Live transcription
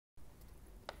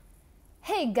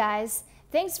Hey guys,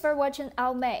 thanks for watching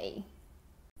AOMEI.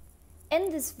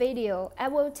 In this video, I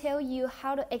will tell you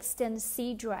how to extend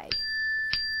C drive.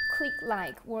 Click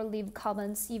like or leave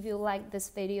comments if you like this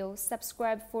video.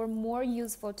 Subscribe for more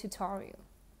useful tutorial.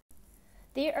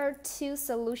 There are two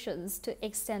solutions to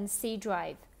extend C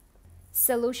drive.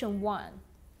 Solution 1.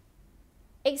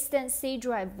 Extend C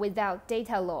drive without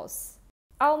data loss.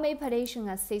 AOMEI Partition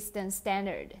Assistant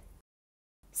standard.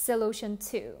 Solution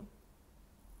 2.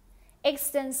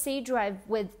 Extend C drive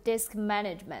with disk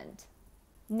management.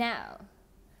 Now,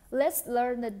 let's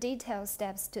learn the detailed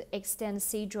steps to extend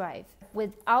C drive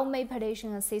with AOMEI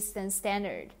Partition Assistant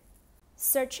standard.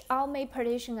 Search AOMEI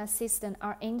Partition Assistant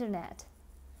on internet.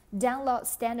 Download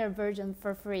standard version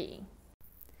for free.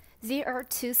 There are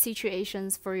two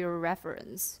situations for your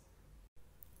reference.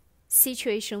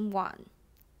 Situation 1.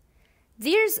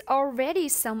 There's already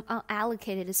some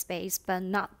unallocated space but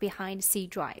not behind C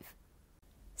drive.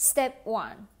 Step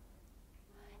 1.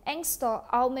 Install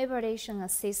AOMEI Partition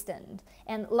Assistant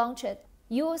and launch it.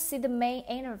 You will see the main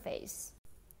interface.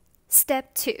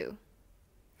 Step 2.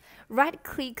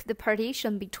 Right-click the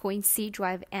partition between C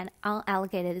drive and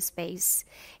unallocated space.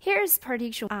 Here's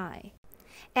partition I,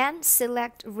 and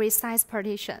select Resize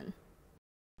Partition.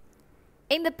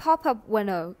 In the pop-up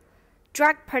window,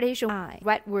 drag partition I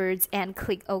rightwards and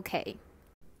click OK.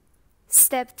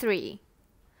 Step 3.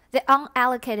 The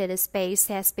unallocated space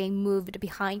has been moved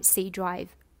behind C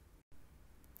drive.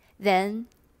 Then,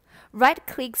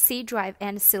 right-click C drive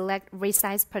and select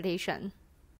Resize Partition.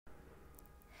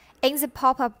 In the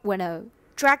pop-up window,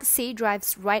 drag C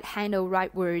drive's right handle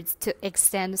rightwards to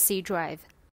extend C drive.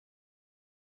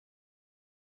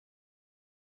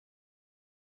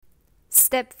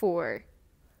 Step 4.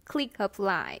 Click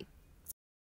Apply.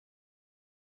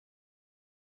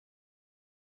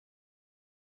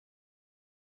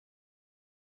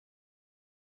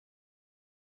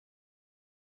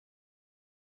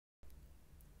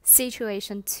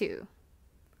 Situation 2.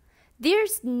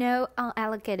 There's no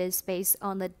unallocated space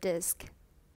on the disk.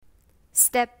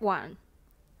 Step 1.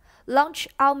 Launch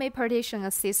AOMEI Partition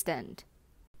Assistant.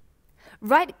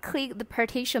 Right-click the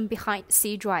partition behind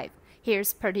C drive.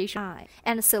 Here's partition I,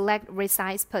 and select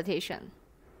Resize Partition.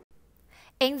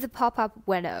 In the pop-up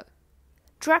window,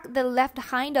 drag the left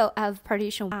handle of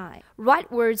partition I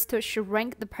rightwards to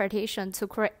shrink the partition to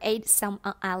create some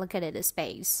unallocated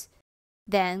space.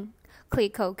 Then,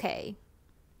 click OK.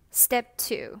 Step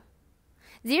 2.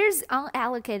 There's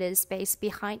unallocated space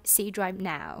behind C drive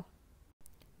now.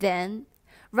 Then,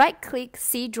 right-click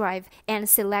C drive and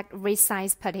select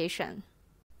Resize Partition.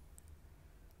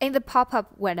 In the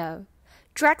pop-up window,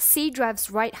 drag C drive's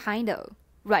right handle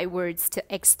rightwards to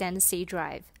extend C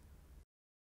drive.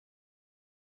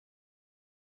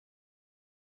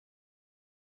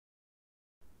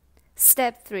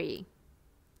 Step 3.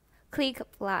 Click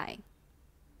Apply.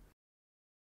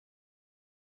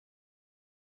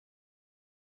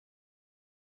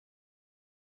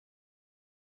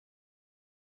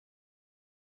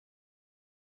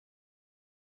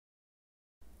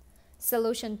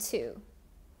 Solution 2.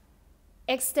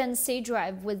 Extend C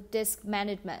drive with disk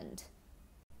management.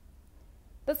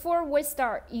 Before we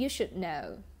start, you should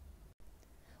know.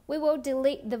 We will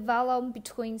delete the volume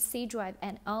between C drive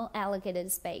and unallocated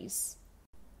space,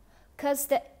 because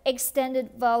the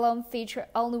extended volume feature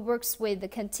only works with the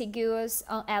contiguous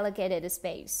unallocated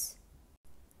space.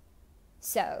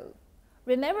 So,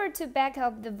 remember to back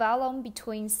up the volume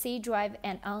between C drive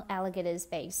and unallocated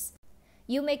space.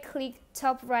 You may click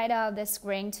top right of the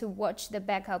screen to watch the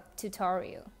backup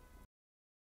tutorial.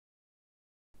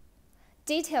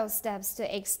 Detailed steps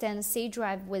to extend C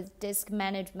drive with disk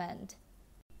management.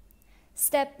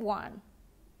 Step 1.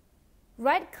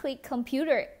 Right-click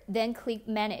Computer, then click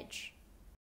Manage.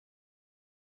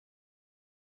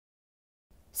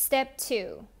 Step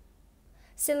 2.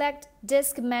 Select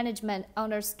Disk Management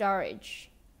under Storage.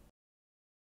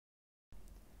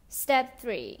 Step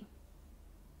 3.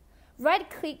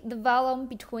 Right-click the volume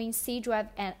between C drive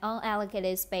and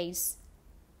unallocated space.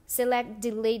 Select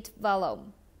Delete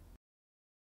Volume.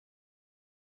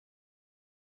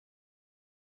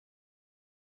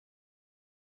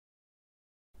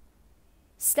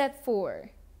 Step 4.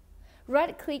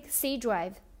 Right-click C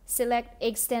drive. Select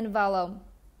Extend Volume.